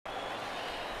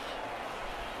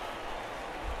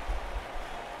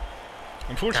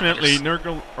Unfortunately,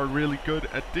 Nurgle are really good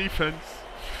at defense,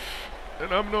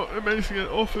 and I'm not amazing at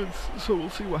offense, so we'll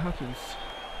see what happens.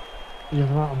 You're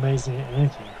not amazing at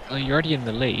anything. Well, you're already in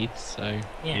the lead, so...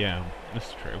 Yeah,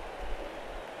 that's true.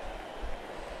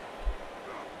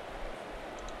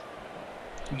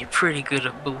 You're pretty good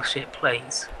at bullshit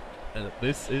plays.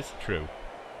 This is true.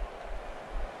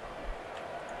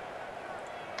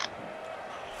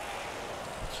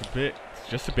 It's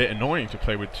just a bit annoying to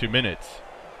play with 2 minutes.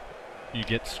 You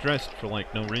get stressed for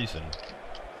like no reason.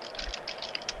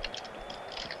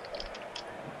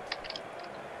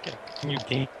 Your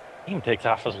game takes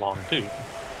half as long too.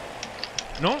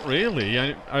 Not really.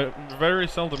 I very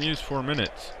seldom use 4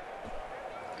 minutes.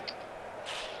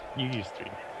 You use 3.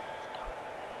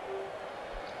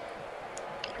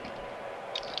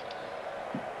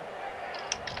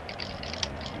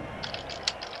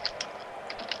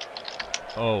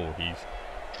 Oh,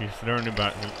 he's learned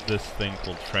about this thing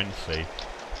called frenzy.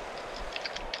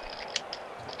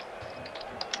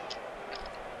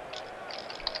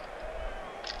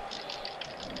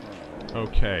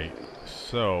 Okay,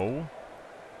 so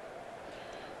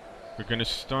we're gonna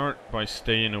start by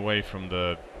staying away from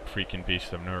the freaking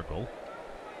beast of Nurgle.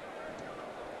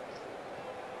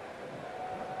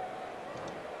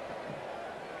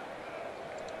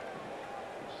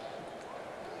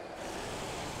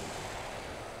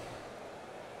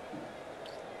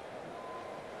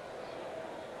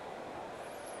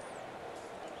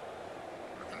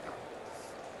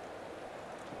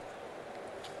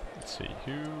 Let's see,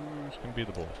 who's gonna be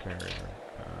the ball carrier?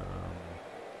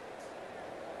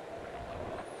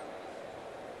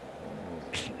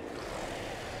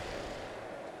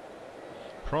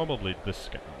 Probably this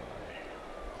guy.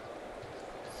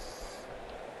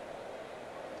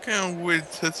 What kind of weird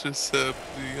Tetris setup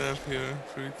do you have here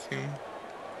for your team?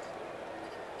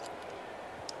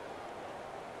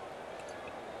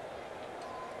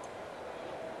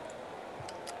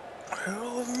 Why are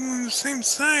all of them on the same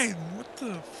side? What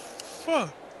the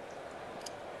fuck?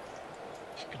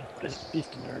 Just gonna put his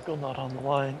beast of Nurgle not on the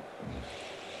line.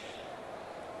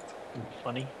 It's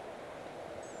funny.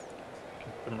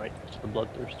 Put him right to the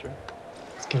Bloodthirster.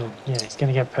 It's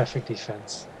gonna get perfect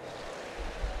defense.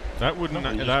 That wouldn't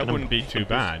No, that wouldn't be too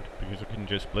bad because we can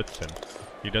just blitz him.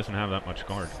 He doesn't have that much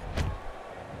guard.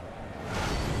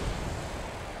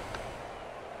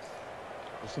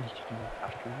 Doesn't he do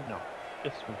after you? No.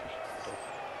 This one should still.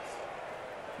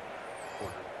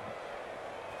 Oh.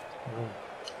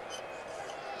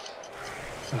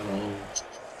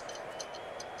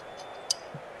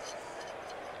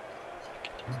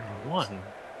 One.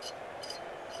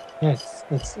 Yes,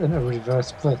 it's in a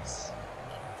reverse blitz.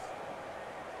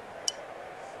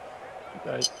 You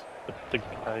guys put the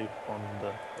guy on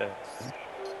the bench.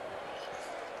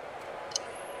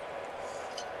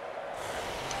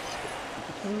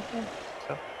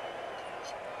 Yeah.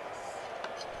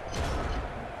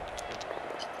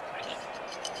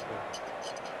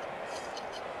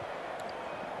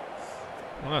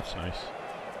 Well, that's nice.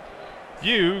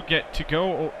 You get to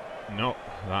go... no,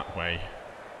 that way.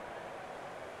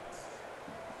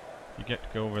 You get to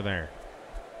go over there.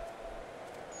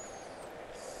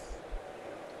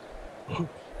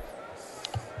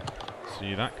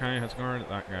 See, that guy has guard,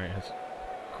 that guy has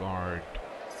guard.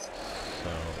 So,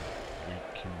 we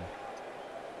can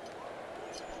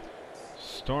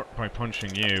start by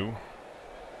punching you.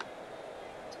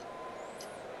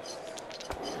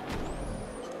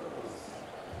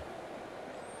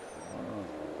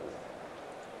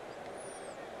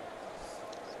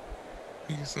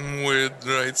 Some weird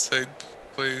right side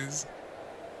plays.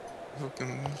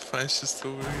 Fucking fascist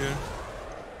over here.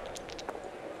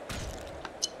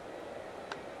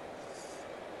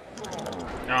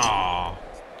 Ah,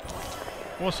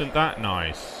 wasn't that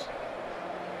nice?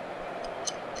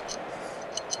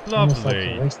 Almost like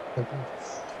Lovely. a waste of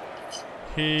blitz.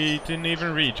 He didn't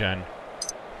even regen.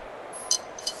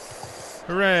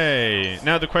 Hooray!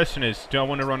 Now the question is, do I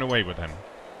want to run away with him?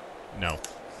 No.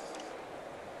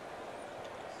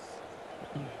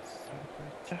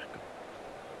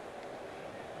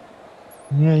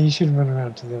 Yeah, you should run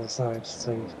around to the other side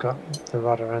so you've got the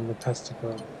rudder and the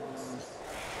pesticle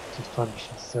to punch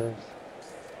and serve.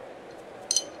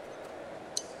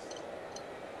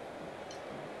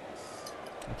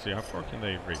 Let's see, how far can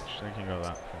they reach? They can go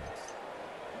that far.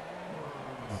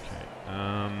 Okay,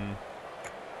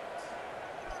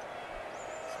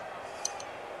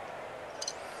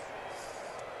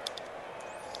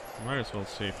 might as well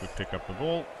see if we pick up the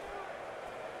ball.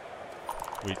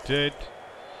 We did.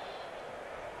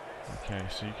 Okay,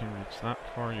 so you can reach that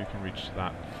far, you can reach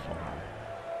that far.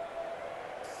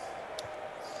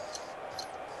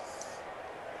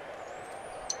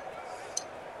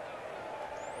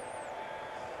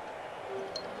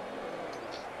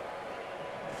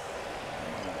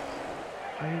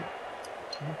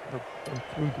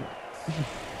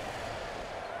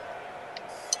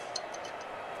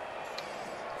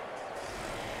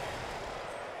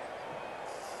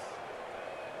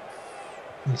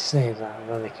 You say that,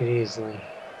 but they could easily.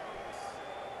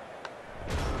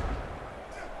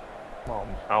 Well,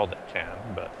 how they can,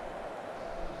 but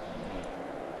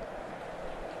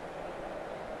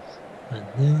And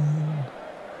then.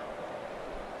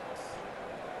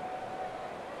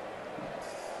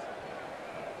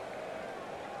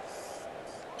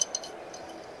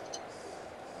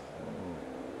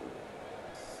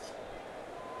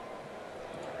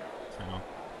 Hang on.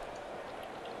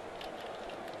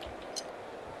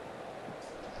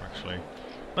 Actually,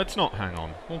 let's not hang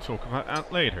on. We'll talk about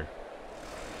that later.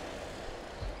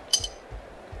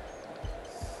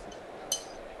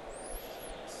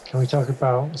 Can we talk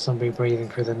about somebody breathing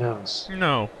through the nose?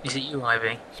 No. Is it you,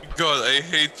 Ivy? God, I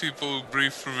hate people who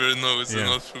breathe through their nose Yeah. and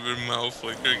not through their mouth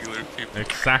like regular people.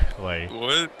 Exactly.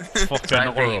 What? Fucking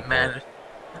Ivy, horrible. man.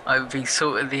 Ivy,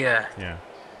 salt of the earth. Yeah.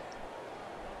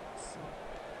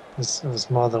 It was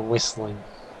more than whistling.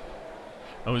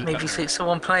 I was. Maybe see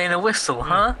someone playing a whistle,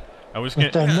 huh? I was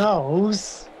With getting. their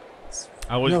nose?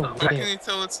 I was. No. How can you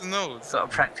tell it's a nose? Gotta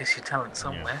practice your talent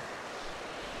somewhere.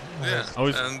 Yeah, I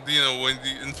was- and you know, when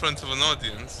in front of an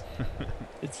audience.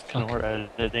 it's cKnoor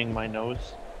editing my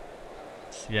nose.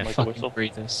 Yes. Like a Fucking whistle.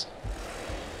 breathers.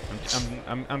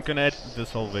 I'm gonna edit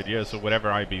this whole video, so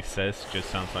whatever IB says just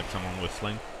sounds like someone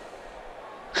whistling.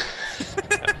 Just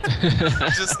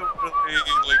a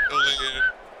layer.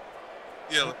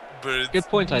 Yeah, like birds. Good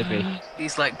point, IB.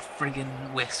 He's like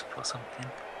friggin' Wisp or something.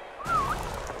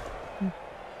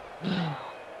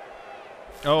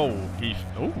 Oh, he's.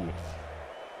 Oh.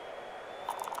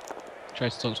 Try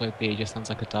to talk to IB, he just sounds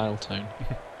like a dial tone.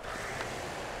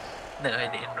 No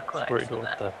editing required Worried for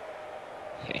about that.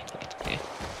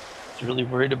 He's really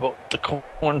worried about the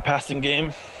Khorne passing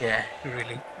game. Yeah,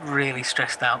 really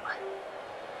stressed out.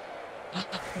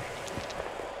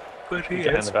 But he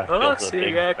Behind is the backfield's a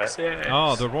big bet. access.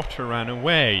 Oh, the rotter ran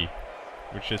away,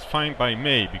 which is fine by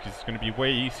me because it's going to be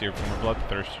way easier for my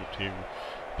bloodthirster to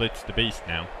blitz the beast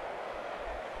now.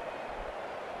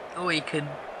 Or you can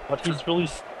But he's really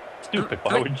stupid.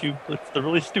 Why would you blitz the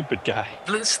really stupid guy?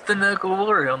 blitz the Nurgle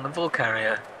warrior on the ball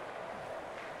carrier.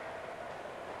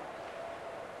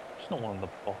 There's no one on the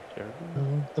ball carrier.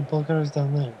 The Bulgar's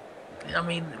down there. I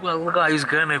mean, well, the guy who's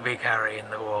gonna be carrying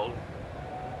the wall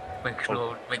when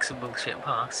cKnoor makes a bullshit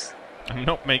pass. I'm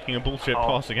not making a bullshit Oh.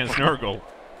 pass against Nurgle.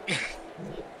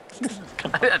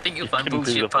 I think you'll You find couldn't do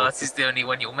bullshit the pass bullshit. is the only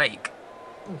one you'll make.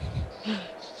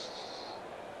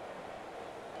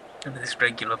 And this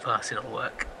regular passing will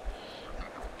work.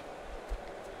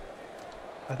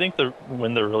 I think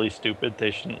when they're really stupid, they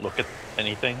shouldn't look at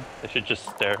anything. They should just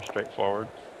stare straight forward.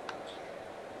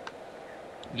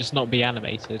 Just not be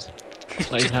animated.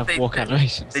 Not even have They- walk they-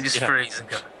 animations. They just Yeah. freeze and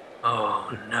go,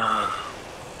 oh no.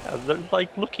 Yeah, they're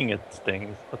like looking at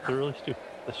things, but they're really stupid.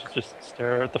 They should just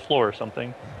stare at the floor or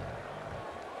something.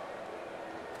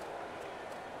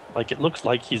 Like, it looks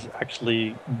like he's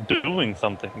actually doing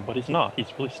something, but he's not. He's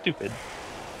really stupid.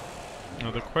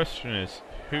 Now the question is,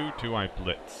 who do I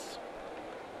blitz?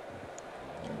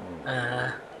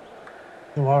 The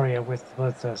warrior with the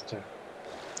bloodthirster.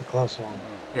 The close one.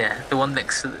 Yeah, the one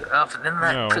next to then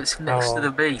that No. puts him next Oh. to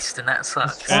the beast, and that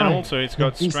sucks. Fine. And also, it's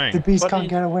got The strength. beast But can't he-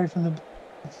 get away from the.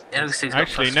 Yeah, obviously he's got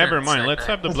Actually, plus never strength, mind. so Let's no.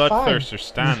 have the That's fine. bloodthirster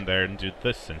stand there and do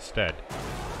this instead.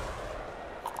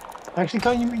 Actually,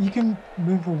 can't you? You can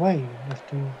move away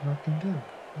after you knock him down.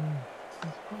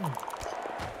 That's fine.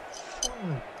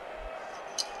 Fine.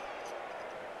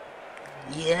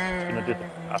 Yeah. Gonna do the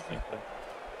passing thing.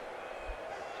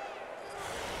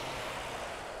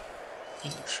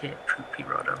 Eat shit, poopy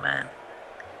rodder man.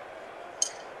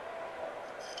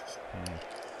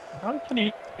 How can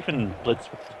he even blitz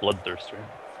with his bloodthirster?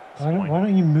 Why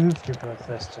don't you move your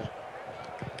bloodthirster?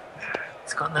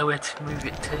 It's got nowhere to move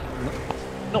it to,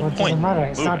 No Well, it point. doesn't matter,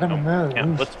 it's not moving gonna him.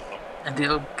 move. Yeah, blitz. and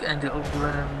it'll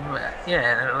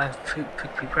yeah, it'll have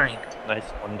poopy brain Nice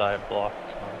one dive block.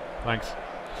 Thanks.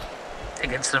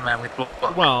 against a man with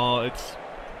block. Well, it's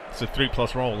a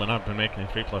 3+ roll, and I've been making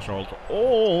 3+ rolls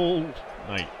all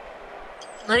night.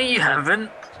 No, you haven't.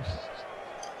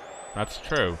 That's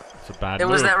true. It's a bad There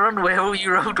move. was that run where all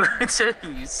you rolled were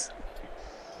twos.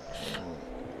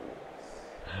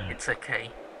 It's okay.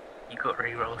 You got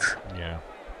rerolls. Yeah.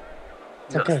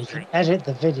 It's okay, you can edit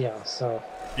the video, so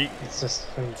Y- it's just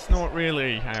free. It's not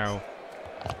really how.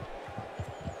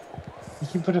 You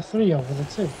can put a 3 over the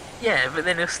 2. Yeah, but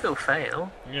then he'll still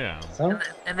fail. Yeah. So,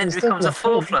 And then it It's still becomes a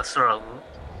good. 4+ roll.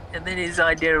 And then his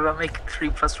idea about making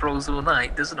 3+ rolls all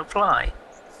night doesn't apply.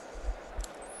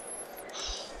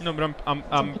 No,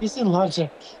 but He's in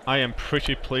logic. I am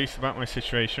pretty pleased about my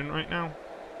situation right now.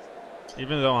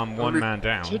 Even though I'm one man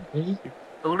down. Should be.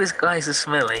 All his guys are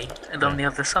smelly, and on the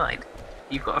other side,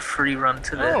 you've got a free run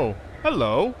to the. Oh,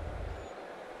 hello.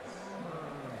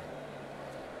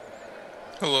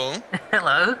 Hello?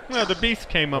 Hello. Well, the beast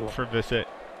came up for a visit.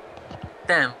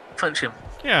 Damn, punch him.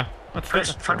 Yeah, that's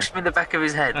Punch him in the back of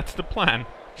his head. that's the plan.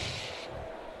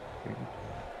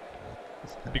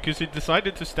 Because he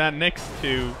decided to stand next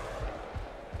to...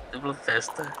 The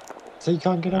bloodthirster. So you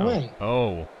can't get away.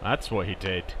 Oh, that's what he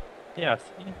did. Yeah,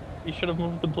 see? You should have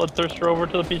moved the Bloodthirster over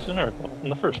to the piece of Nurgle in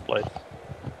the first place.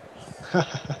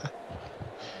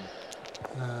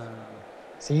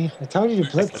 See, I told you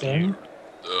to blitz him.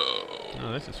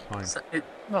 No, this is fine.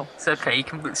 No. It's okay, you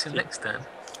can blitz him next turn.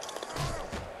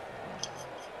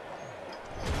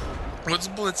 What's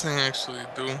blitzing actually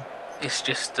do? It's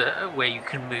just where you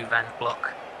can move and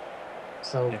block.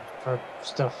 So for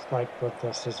stuff like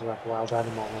bloodthirsters, like wild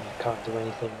animal, and you can't do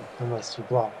anything unless you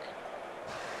block.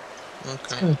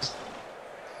 Okay. Good.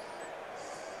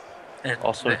 And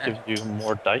Also, it gives you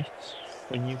more dice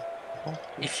when you.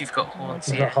 if you've got horns,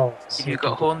 You've yeah. got horns, If you you've can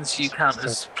got do horns, you count stuff.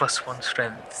 as +1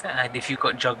 strength, and if you've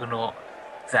got juggernaut,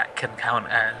 that can count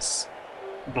as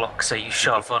block. So you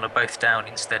shove on a both down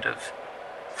instead of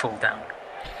fall down.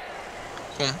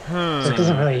 Cool. So it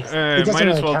doesn't really. It doesn't might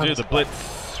as really well count do as the block.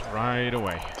 blitz right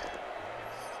away.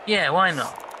 Yeah, why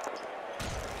not?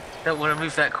 Don't want to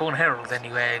move that Khorne Herald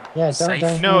anywhere Yeah, safe.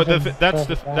 don't No, move him that's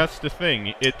further back. the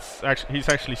thing. It's actually he's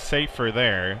actually safer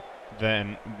there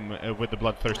than with the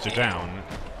bloodthirster down.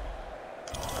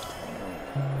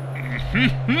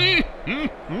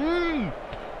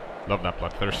 Love that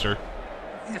bloodthirster.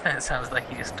 That sounds like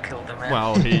he just killed a man.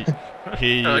 Well, he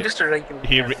Oh, just a regular.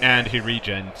 he man. and he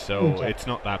regens, so Regen. it's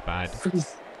not that bad.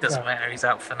 He's- Doesn't yeah. matter. He's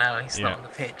out for now. He's not Yeah. on the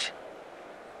pitch.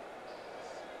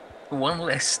 One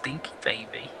less stinky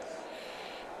baby.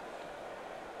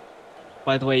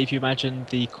 By the way, if you imagine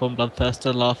the Khorne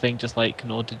Bloodthirster laughing just like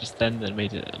cKnoor did just then, that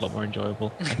made it a lot more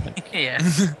enjoyable, I think. Yeah.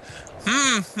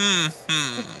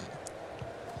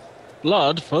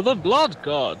 Blood for the Blood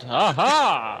God!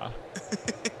 Aha!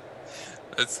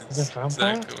 That's Is it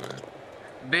vampire? exactly it.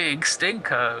 Big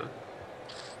stinko.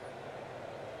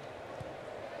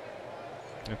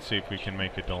 Let's see if we can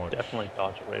make a dodge. Definitely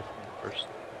dodge away from the first.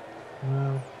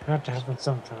 Well, have to happen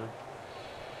sometime.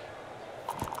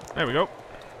 There we go.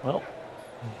 Well,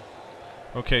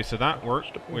 Okay, so that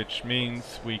worked, which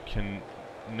means we can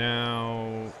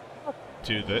now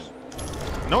do this.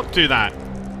 Not do that.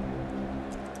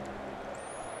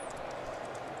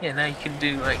 Yeah, now you can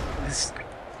do like this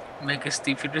mega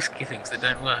stupid risky things that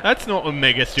don't work. That's not a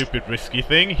mega stupid risky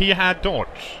thing. He had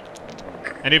dodge,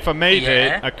 and if I made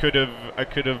Yeah. it, I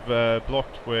could have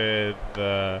blocked with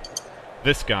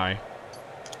this guy,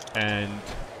 and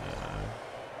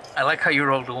I like how you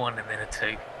rolled a 1 and then a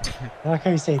 2. I like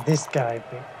how you say this guy,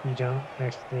 but you don't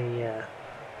actually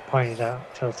point it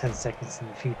out till 10 seconds in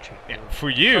the future. yeah, for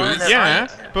you, Well, no, yeah,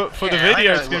 I- but for yeah, the I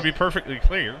video, know it's going to what- be perfectly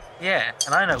clear. Yeah,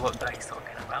 and I know what guy he's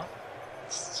talking about.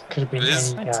 It could have been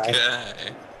This any guy. guy.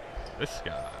 This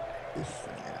guy.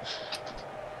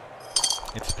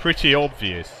 It's pretty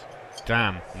obvious.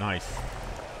 Damn, nice.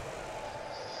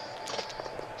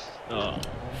 Oh.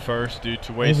 First dude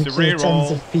to waste the Maybe to tons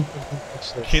reroll. of people who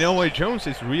watch this. Kinoa Jones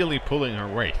is really pulling her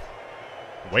weight.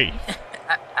 Weight?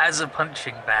 As a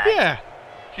punching bag. Yeah.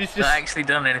 She's Not just actually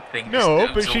done anything. No,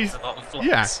 just but absorbed she's a lot of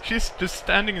yeah, blocks. she's just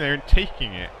standing there and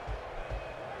taking it.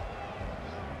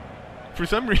 For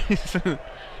some reason,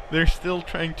 they're still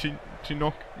trying to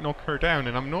knock her down,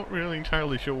 and I'm not really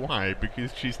entirely sure why,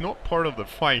 because she's not part of the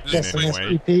fight in Yes, any and way.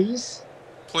 SPPs.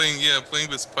 Playing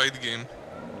the Spite game.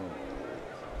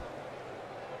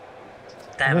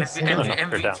 Damn, Yes, if yeah. Knock her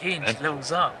MVP down, and man. she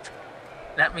levels up,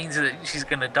 that means that she's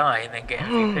gonna die and then get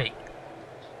MVP.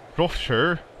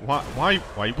 Roger, why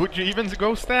would you even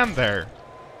go stand there?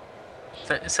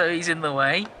 So he's in the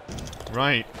way.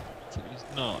 Right. So he's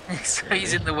not. So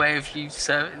he's in the way of you.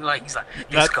 So like he's like this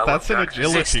That's- guy that's won't an be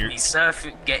able to resist agility.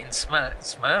 me, getting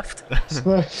smurfed.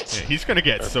 Smurfed. Yeah, he's gonna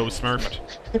get so smurfed.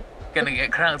 Gonna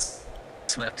get crowds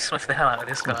smurf the hell out of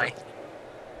this guy.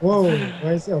 Whoa,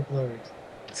 why is it all blurred?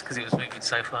 It's because he was moving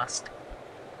so fast.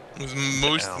 It was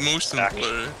motion Action.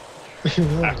 blur.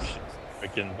 Whoa. action.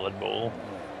 Freaking Bloodbowl.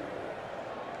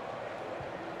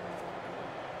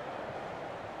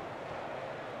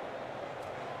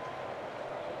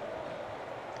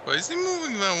 Why is he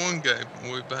moving that one guy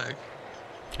way back?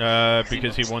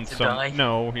 Because he wants wants to some. die?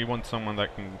 No, he wants someone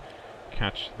that can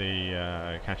catch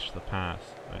the pass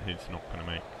that he's not gonna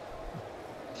make.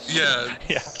 Yeah,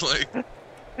 Yeah. like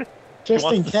Just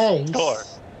in wants to case. score.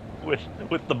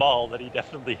 with the ball that he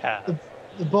definitely has.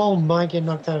 The ball might get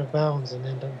knocked out of bounds and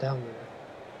end up down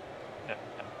there.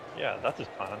 Yeah, that's his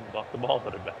plan. Knock the ball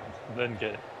out of bounds, and then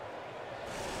get it.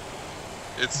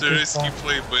 It's a risky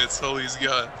play, but it's all he's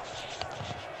got.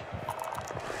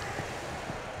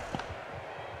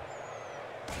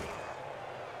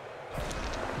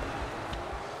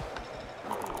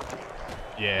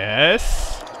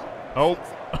 Yes. Oh.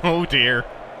 Oh dear.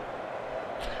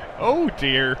 Oh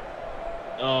dear.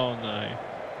 Oh no.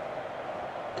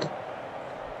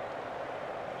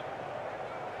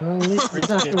 Well, at least he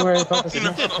doesn't have to worry about the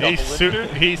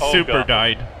smash. He Oh, super God.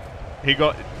 died. He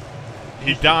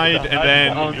died and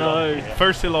then Oh no.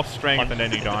 first he lost strength and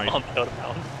then he died. On the out of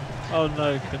bounds. Oh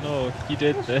no, cKnoor, you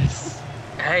did this.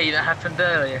 Hey, that happened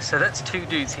earlier. So that's 2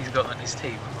 dudes he's got on his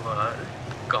team who are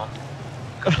gone.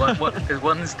 Because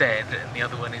one's dead and the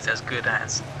other one is as good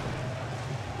as.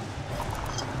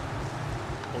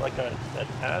 Like I said,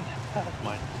 add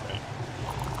mine strength.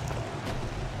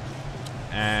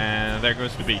 And there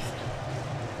goes the beast.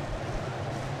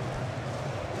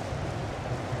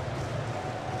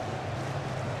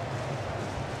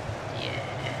 Yeah.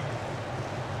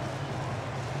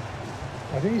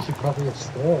 I think you should probably have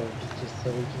scored, just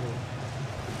so we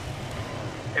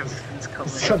Everything's can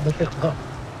coming. just look at that.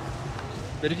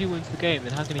 But if he wins the game,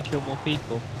 then how can he kill more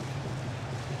people?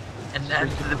 And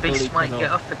the beast might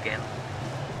get up again.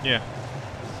 Yeah.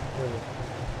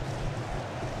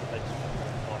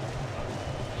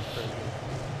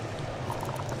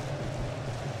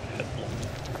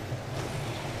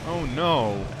 Oh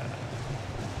no.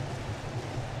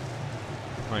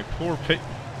 My poor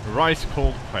rice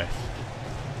cold quest.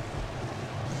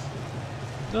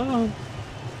 No.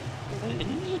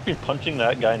 He's just been punching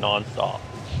that guy non-stop.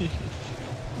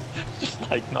 Just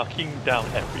like knocking him down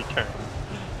every turn.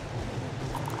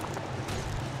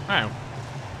 Wow.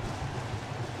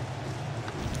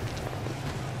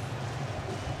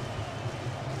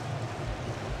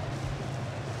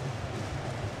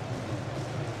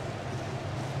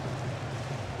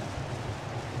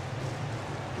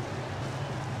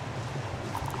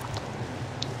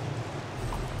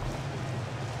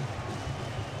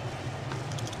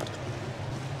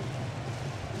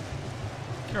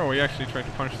 Oh, we actually tried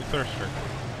to punch the thirster.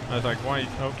 I was like, why?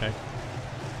 Okay.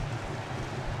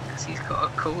 Because he's got a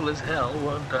cool as hell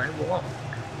one time walk.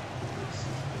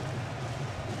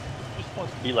 He just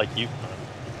wants to be like you.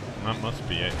 That must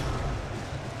be it.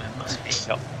 That must be.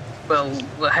 Yep. Well,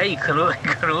 hey,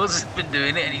 cKnoor's been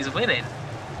doing it and he's winning.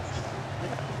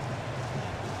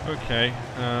 Okay.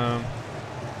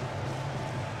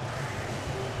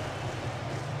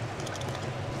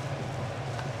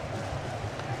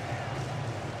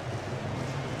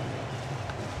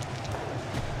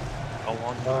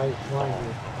 Nice,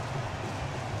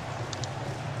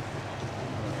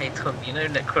 Hey Tom, you know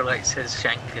Necrolite says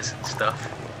shankers and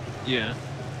stuff? Yeah.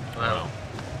 Well,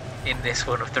 in this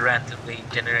one of the randomly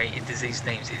generated disease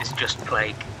names, it is just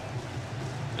plague.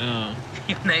 Oh.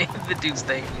 Even though the dude's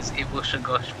name is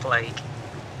Ibushagosh Plague.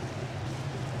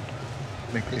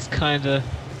 It's kinda...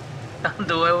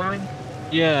 Underwhelming?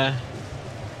 Yeah.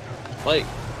 Like,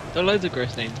 there are loads of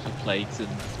gross names for plagues and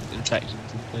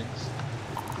infections and things.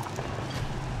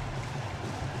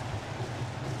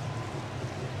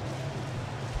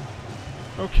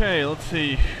 Okay, let's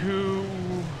see. Who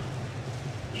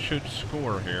should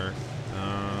score here?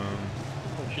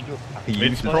 We should do a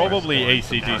It's probably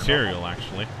ACG Serial,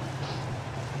 actually.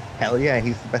 Hell yeah,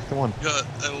 he's the best one. God,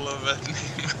 I love that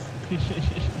name.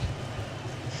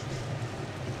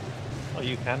 Oh,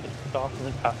 you hand it off and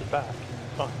then pass it back.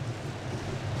 It's fine.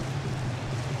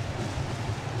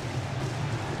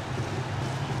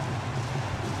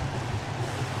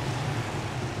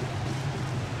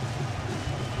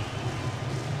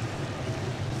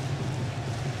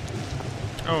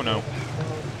 Oh no.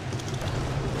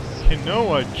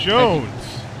 kKnoor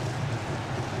Jones!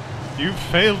 You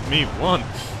failed me once.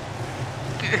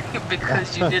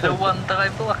 Because you did a one-die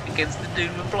block against the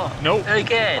dude with block. Nope.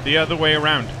 Again. The other way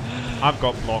around. I've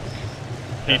got block.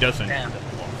 He doesn't. Damn.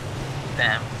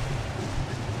 Damn.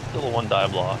 Still a one die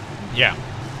block. Yeah.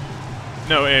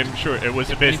 No, sure, it was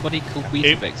a Is bit... anybody called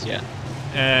Weetabix yet?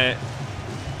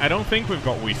 I don't think we've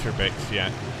got Weezerbix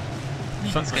yet.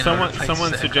 He's gonna replace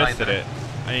Someone it, suggested either. it.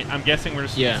 I'm guessing we're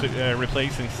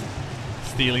replacing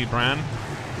Steely Bran.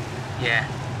 Yeah.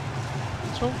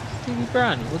 What's wrong with Stevie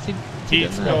Brown? What's he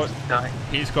He's doing now?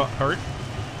 he's got hurt.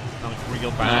 Like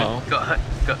real bad. Oh.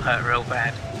 Got hurt real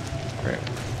bad. Right.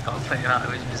 Can't put him out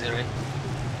of his misery.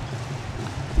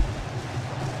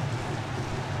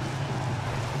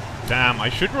 Damn, I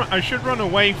should run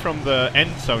away from the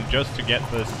end zone just to get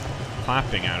this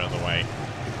clapping out of the way.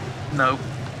 No.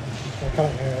 I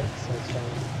can't hear it, so it's fine.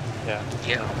 Yeah.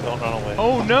 Yeah. No, don't run away.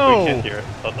 Oh, We no! can't hear it,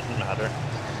 so it doesn't matter.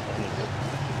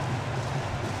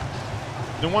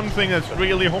 The one thing that's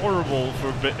really horrible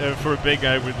for a big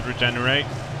guy with regenerate.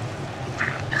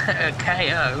 A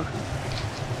KO.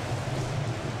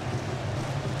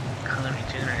 Can't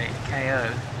regenerate a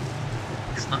KO.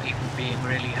 It's not even being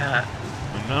really hurt.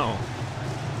 Oh no.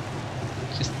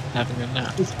 Just having a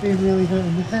nap. It's being really hurt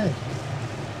in the head.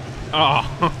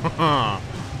 Oh.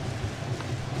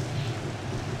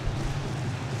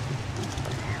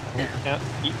 We can't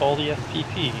eat all the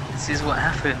SPP. This is what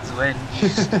happens when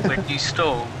you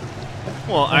stall.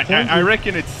 Well, I Okay.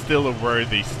 reckon it's still a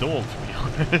worthy stall, to be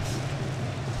honest.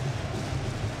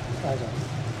 I don't.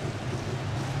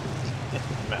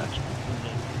 Match.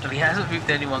 Well, he hasn't moved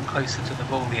anyone closer to the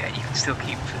ball yet. You can still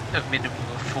keep a minimum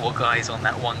of 4 guys on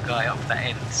that one guy up that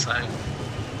end, so...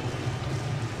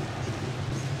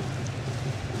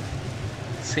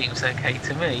 Seems okay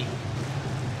to me.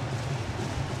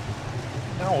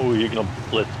 No, you're gonna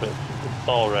blitz with. It's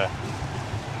all right.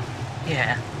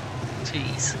 Yeah.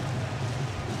 Jeez.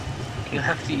 You'll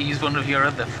have to use one of your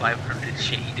other 500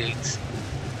 shitty dudes.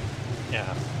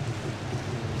 Yeah.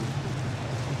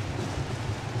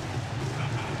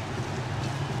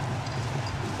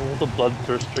 Will the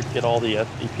Bloodthirster get all the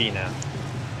SPP now?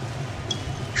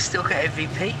 Still get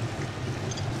MVP?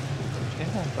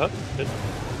 Yeah, that's good.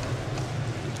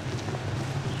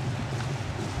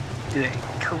 Do they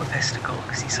kill the Pesticle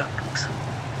because he sucks?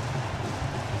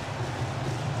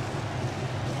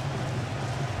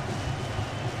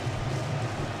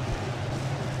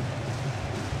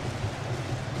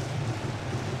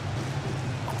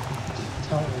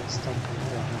 Totally stomping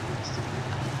around.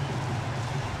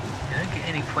 You don't get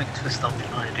any points for stomping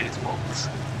on a dude's balls.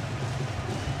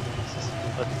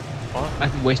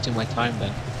 I'm wasting my time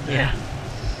then. Yeah.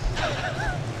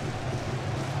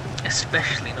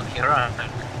 Especially not your own.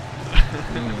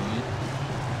 Mm.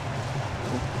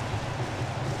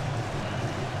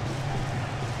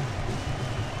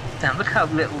 Damn, look how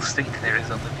little stink there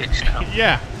is on the pitch now.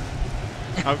 Yeah.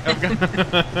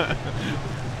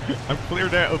 I've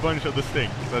cleared out a bunch of the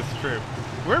stink, that's true.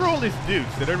 Where are all these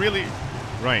dudes? Did I really...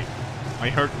 Right. I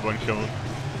hurt a bunch of them.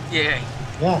 Yeah,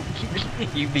 Yeah,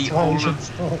 you beat that's why all you should of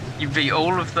stop. you beat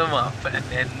all of them up, and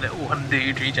then one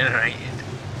dude regenerated.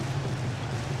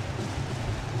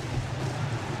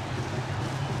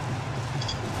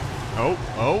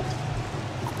 Oh.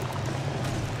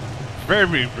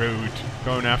 Very rude,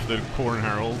 going after the Khorne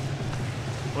Herald.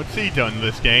 What's he done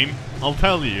this game? I'll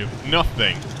tell you,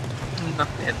 nothing.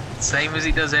 Nothing. Same as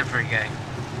he does every game.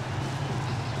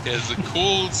 He has a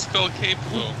cool skull cape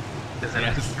though. Doesn't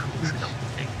Yes. have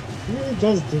something. He really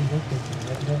does do nothing.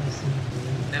 I've never seen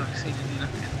him. Never seen him do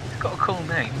nothing. He's got a cool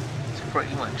name. It's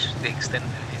pretty much the extent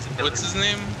of his ability. What's his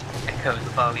name? Echo the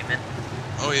Parliament.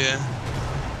 Oh yeah.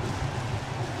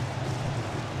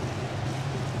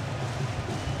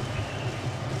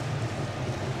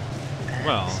 And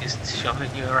Well. he's just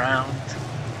shoving you around.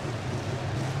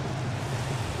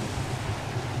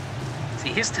 See,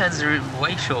 his turns are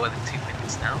way shorter than 2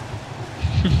 minutes now.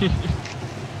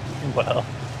 Well.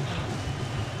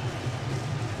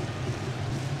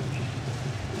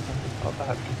 Not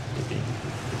bad. Could be.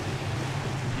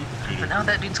 But now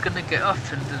that dude's gonna get up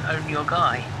and own your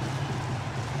guy.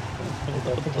 I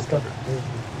think he's got the movement.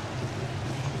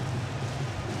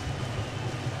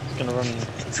 He's gonna run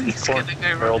He's Khorne gonna go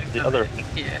Herald run the other.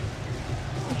 Yeah.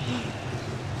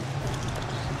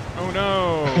 Oh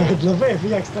no! I'd love it if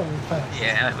he accidentally passed.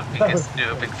 Yeah, I would be That good was to do a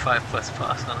cool. big 5+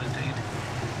 pass on a dude.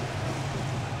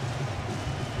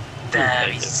 Damn,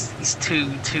 Take he's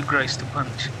too gross to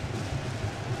punch.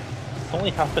 It's only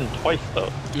happened twice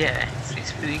though. Yeah,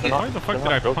 it's pretty They're good. Why the fuck They're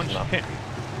did I not broken punch enough. him?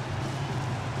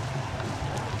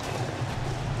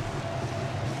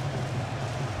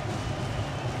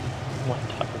 One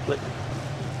tap of flick.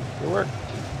 It worked.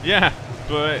 Yeah,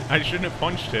 but I shouldn't have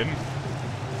punched him.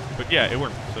 But yeah, it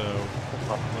worked, so it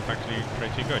was actually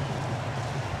pretty good.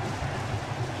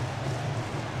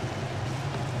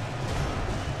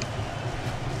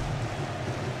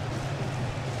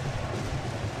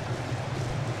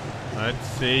 Let's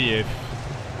see if...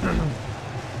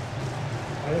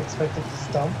 I expected to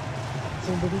stomp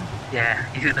somebody. Yeah,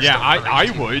 you're gonna Yeah, stop I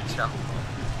those two would. jump.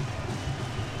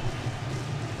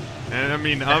 And I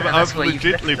mean, And I've that's why you've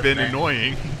legitimately left been them there.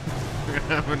 annoying. I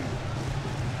haven't...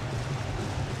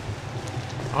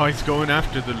 Oh, he's going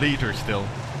after the leader still.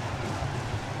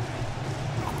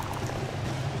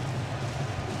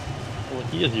 Well,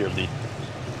 he is your lead.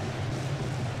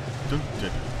 Dun, dun,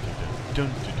 dun, dun,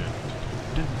 dun, dun,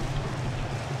 dun, dun.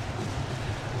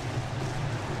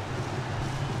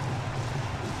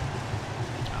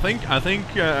 I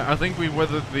think we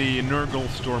weathered the Nurgle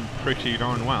storm pretty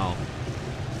darn well.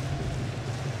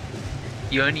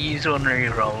 You only use one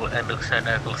reroll and also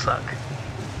Nurgle suck.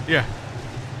 Yeah.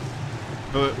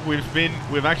 But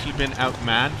we've actually been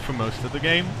outmanned for most of the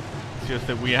game. It's just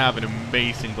that we have an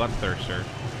amazing Bloodthirster.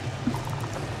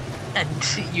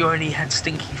 And you only had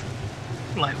Stinky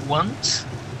like once?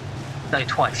 No,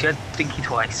 twice. You had Stinky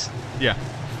twice. Yeah,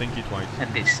 Stinky twice.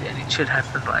 And it should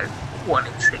happen like 1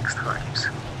 in 6 times.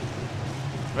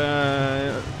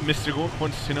 Mr. Gork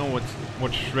wants to know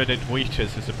what shredded wheat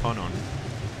is upon on.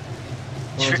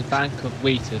 Well, there's a bank of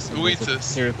wheatus and there's a Wheatus.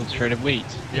 cereal called shredded wheat.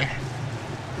 Yeah.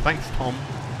 Thanks, Tom.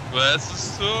 Well, that's the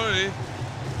story.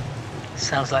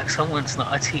 Sounds like someone's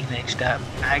not a teenage bag.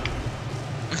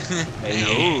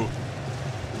 No.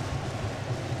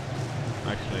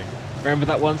 Actually. Remember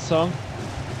that one song?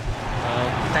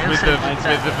 They With also the- did with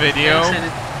that- the video?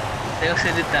 They also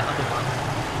did that other one.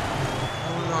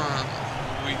 Hold on.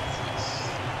 Wheatus.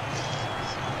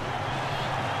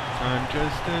 I'm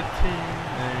just a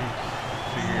teenage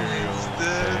cereal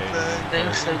Bag. They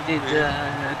also did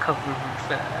a cover of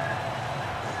Respect.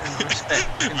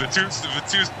 The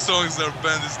two songs our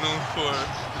band is known for.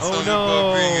 The Oh, song no.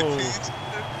 about being a teenager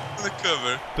and the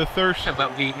cover. The thirst.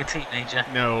 About being a teenager.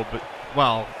 No, but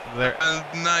well, there.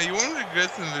 And nah, you won't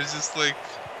regret them. It's just like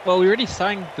Well, we already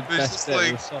sang the It's best just bit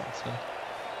like- of the song, so...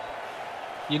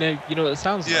 You know what it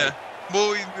sounds yeah. like?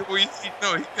 Well, he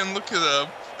can look it up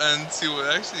and see what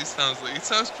it actually sounds like. It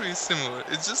sounds pretty similar.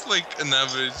 It's just like an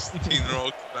average teen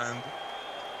rock band.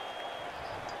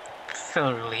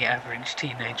 Thoroughly average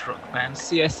teenage rock band.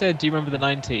 See, I said, do you remember the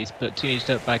 90s? But Teenage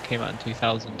Dirtbag came out in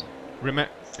 2000. Yeah.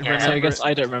 So I Remember, guess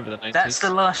I don't remember the 90s. That's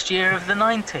the last year of the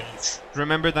 90s.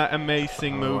 remember that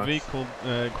amazing Oh, movie called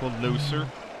Loser?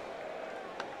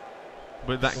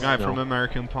 With that guy No. from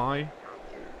American Pie?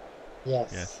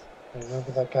 Yes. Yes. I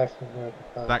remember that guy from American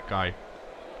Pie. That guy.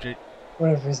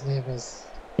 Whatever his name is.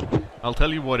 I'll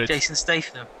tell you what it's. Jason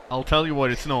Statham. I'll tell you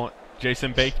what it's not.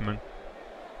 Jason Bateman.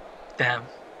 Damn.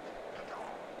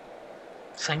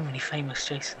 So many famous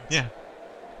Jasons. Yeah.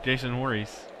 Jason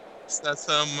Voorhees. That's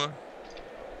I'm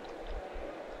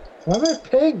a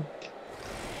pig!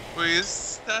 wait,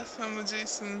 is that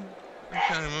Jason? I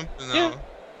can't remember now.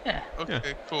 Yeah.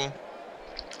 Okay, cool.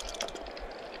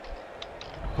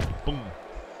 Boom.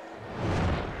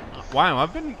 Wow,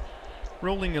 I've been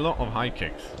rolling a lot of high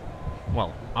kicks.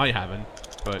 Well, I haven't,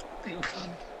 but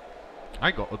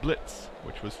I got a blitz,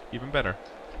 which was even better.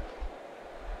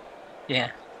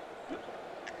 Yeah.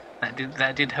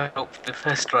 That did help the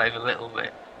first drive a little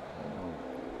bit.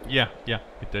 Yeah,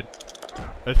 it did.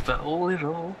 But all in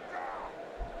all,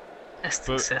 a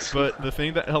successful. But the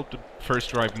thing that helped the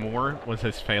first drive more was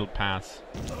his failed pass.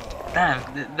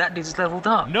 Damn, that dude's leveled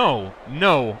up. No,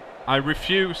 I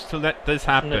refuse to let this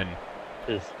happen.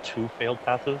 There's 2 failed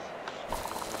passes.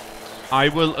 I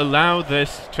will allow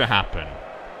this to happen.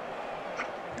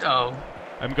 Oh,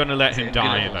 I'm gonna let him Good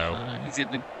die old though. is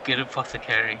it the good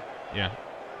apothecary? Yeah.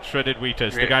 Shredded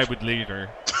Wheatus, the Rip. guy with leader.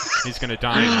 He's gonna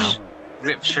die now.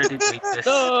 Rip shredded Wheatus.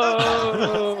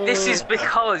 No! This is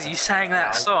because you sang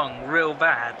that song real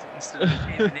bad instead of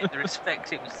giving it the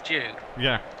respect it was due.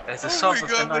 Yeah. There's a Oh song my of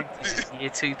the God, 90s in the year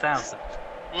 2000.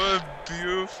 What a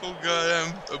beautiful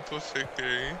goddamn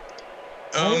apothecary.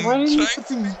 Why didn't you put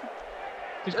trying the...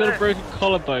 He's got a broken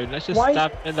collarbone. Let's just Why-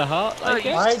 stab him in the heart, Oh, I you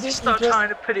guess. Why just didn't start you just- trying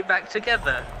to put it back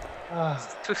together.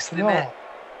 Twisting it. No.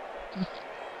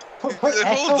 Put Hold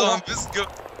Echo on,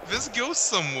 this goes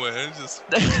somewhere. Just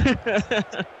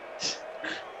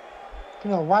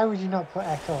No, why would you not put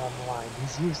Echo on the line?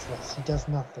 He's useless. He does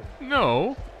nothing.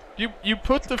 No. You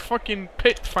put the fucking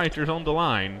pit fighters on the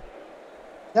line.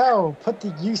 No, put the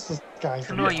useless guys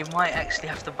on. Canoor, you might actually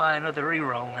have to buy another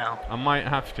reroll now. I might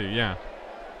have to, yeah.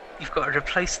 You've got to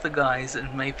replace the guys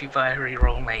and maybe buy a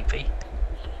reroll, maybe.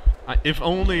 If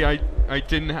only I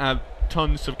didn't have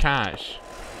tons of cash.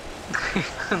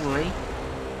 Lee?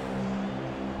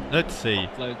 Let's see.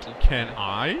 Loads of- Can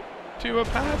I do a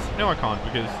pass? No, I can't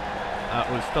because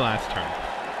it was the last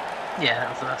turn. Yeah, that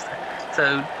was the last time.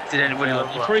 So, did anybody Well,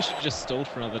 level you up? probably should have just stalled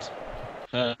for another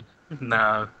turn.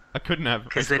 No, I couldn't have.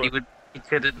 because then he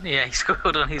couldn't. Yeah, he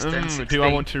scored on his turn 16. Do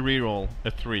I want to re-roll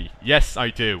a 3? Yes, I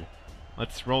do.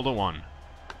 Let's roll the 1.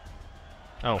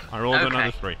 Oh, I rolled Okay.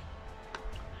 another 3.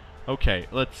 Okay,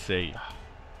 let's see.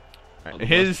 Well, the worst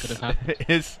His could have happened.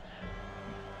 his.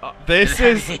 This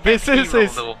is He his rolled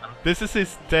the one. this is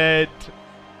his dead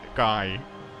guy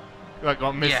that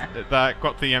got Yeah. that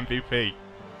got the MVP.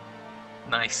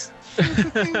 Nice.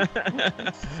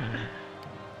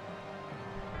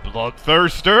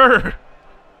 Bloodthirster.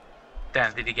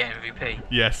 Damn, did he get MVP?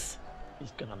 Yes.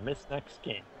 He's gonna miss next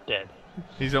game. dead.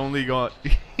 He's only got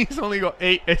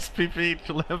 8 SPP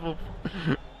to level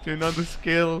to another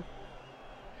skill.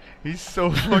 He's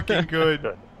so fucking good.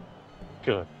 Good.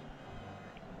 Good.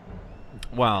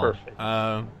 Wow. Perfect.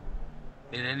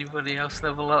 Did anybody else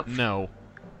level up? No.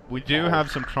 We do have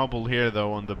some trouble here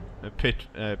though on the pit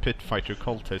fighter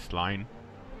cultist line.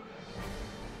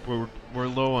 We're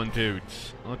low on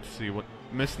dudes. Let's see what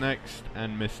miss next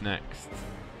and miss next.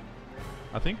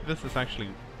 I think this is actually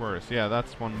worse. Yeah,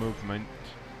 that's one movement.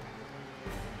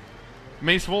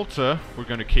 Mace Volta we're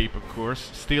gonna keep, of course.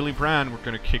 Steely Brand we're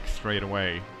gonna kick straight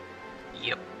away.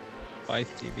 Yep. By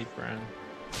TV brand.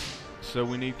 So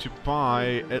we need to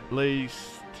buy at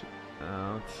least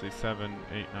let's see, 7,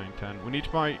 8, 9, 10. We need to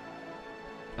buy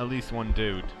at least one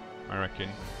dude, I reckon.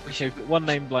 Okay, one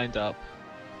name lined up,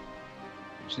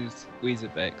 which is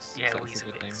Weezerbex. Yeah, That's a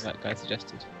good name Weezerbex. that guy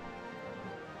suggested.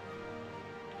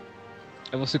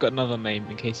 I've also got another name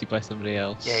in case you buy somebody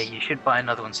else. Yeah, you should buy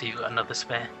another one so you've got another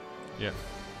spare. Yeah.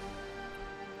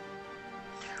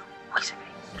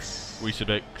 Weezerbex.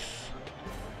 Weezerbex.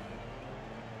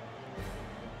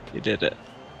 You did it.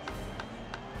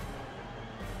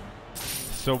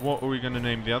 So what are we gonna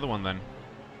name the other one then?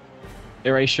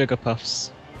 Erase Sugar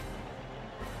Puffs.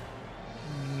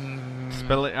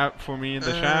 Spell it out for me in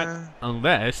the chat.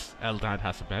 Unless Eldad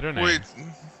has a better name. Wait.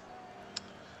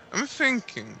 I'm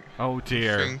thinking. Oh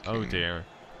dear. Oh thinking. dear.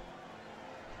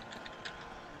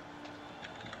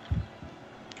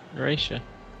 Erasure.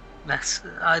 That's,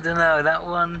 I don't know, that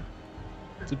one.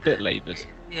 It's a bit laboured.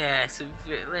 Yeah, it's a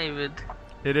bit laboured.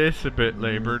 It is a bit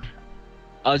laboured.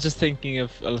 I was just thinking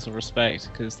of A Little Respect,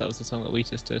 because that was the song that we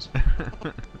just did.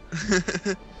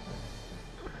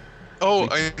 Oh,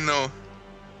 I know.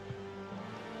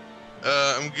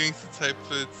 I'm going to type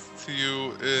it to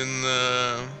you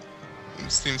in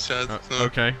Steam chat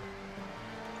Okay.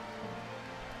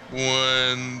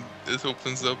 when it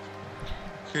opens up.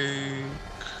 Okay,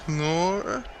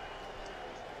 cKnoor.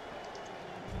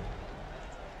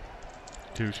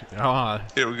 Dude. Ah.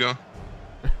 Here we go.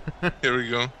 Here we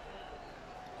go.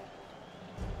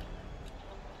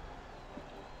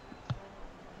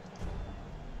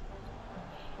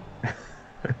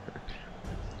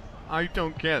 I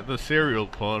don't get the cereal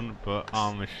pun, but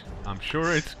I'm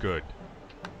sure it's good.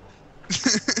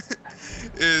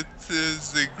 It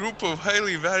is a group of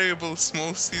highly variable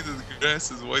small-seeded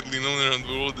grasses widely known around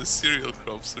the world as cereal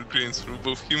crops or grains for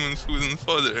both human food and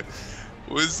fodder.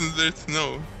 What isn't there to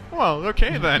know? Well,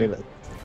 okay then. Maybe